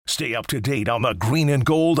Stay up to date on the Green and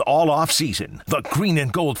Gold all off season. The Green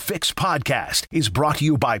and Gold Fix podcast is brought to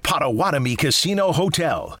you by Potawatomi Casino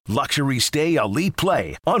Hotel. Luxury stay, elite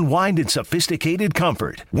play, unwind in sophisticated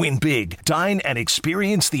comfort. Win big, dine, and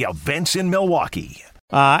experience the events in Milwaukee.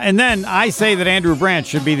 And then I say that Andrew Brandt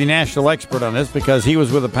should be the national expert on this because he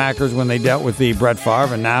was with the Packers when they dealt with the Brett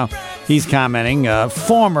Favre, and now he's commenting.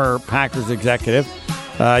 Former Packers executive.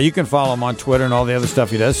 You can follow him on Twitter and all the other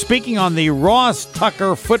stuff he does. Speaking on the Ross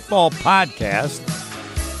Tucker Football Podcast,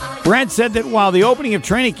 Brandt said that while the opening of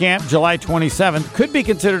training camp, July 27th, could be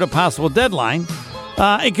considered a possible deadline,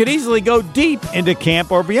 it could easily go deep into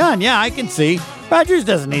camp or beyond. Yeah, I can see. Rodgers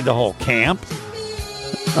doesn't need the whole camp.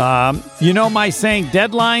 You know my saying,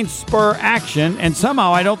 deadline, spur action, and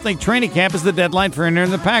somehow I don't think training camp is the deadline for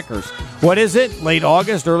entering the Packers. What is it? Late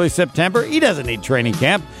August, early September? He doesn't need training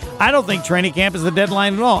camp. I don't think training camp is the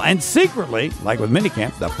deadline at all. And secretly, like with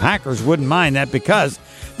minicamp, the Packers wouldn't mind that because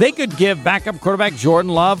they could give backup quarterback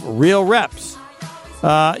Jordan Love real reps.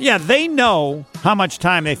 They know how much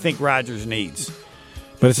time they think Rodgers needs,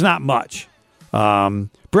 but it's not much.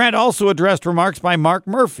 Brandt also addressed remarks by Mark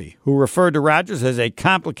Murphy, who referred to Rodgers as a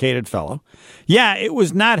complicated fellow. Yeah, it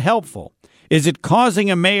was not helpful. Is it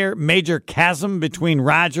causing a major chasm between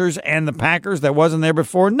Rodgers and the Packers that wasn't there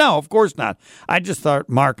before? No, of course not. I just thought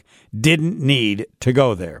Mark didn't need to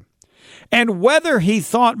go there. And whether he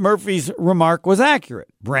thought Murphy's remark was accurate,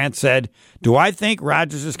 Brandt said, do I think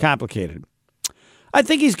Rodgers is complicated? I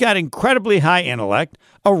think he's got incredibly high intellect,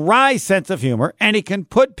 a wry sense of humor, and he can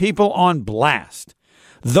put people on blast.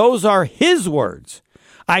 Those are his words.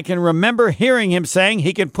 I can remember hearing him saying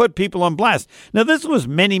he can put people on blast. Now, this was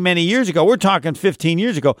many, many years ago. We're talking 15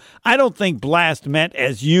 years ago. I don't think blast meant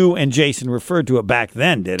as you and Jason referred to it back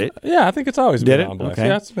then, did it? Yeah, I think it's always been on blast. Okay.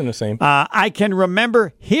 Yeah, it's been the same. I can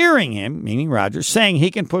remember hearing him, meaning Rodgers, saying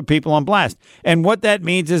he can put people on blast. And what that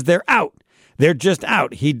means is they're out. They're just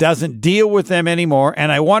out. He doesn't deal with them anymore,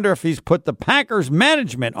 and I wonder if he's put the Packers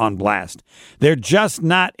management on blast. They're just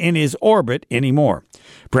not in his orbit anymore.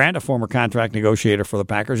 Brandt, a former contract negotiator for the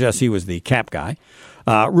Packers, yes, he was the cap guy,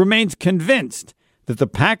 remains convinced that the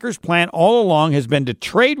Packers' plan all along has been to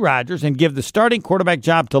trade Rodgers and give the starting quarterback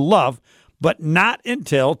job to Love, but not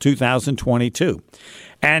until 2022.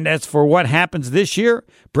 And as for what happens this year,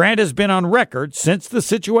 Brandt has been on record since the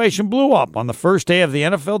situation blew up on the first day of the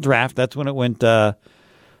NFL draft. That's when it went, what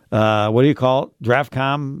do you call it?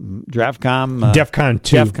 DraftCom? DEFCON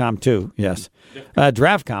 2. DEFCON 2, yes.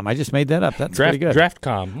 DraftCom, I just made that up. That's pretty good.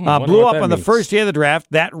 DraftCom. Blew up on the first day of the draft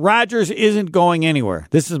that Rodgers isn't going anywhere.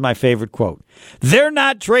 This is my favorite quote. They're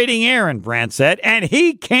not trading Aaron, Brandt said, and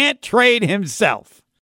he can't trade himself.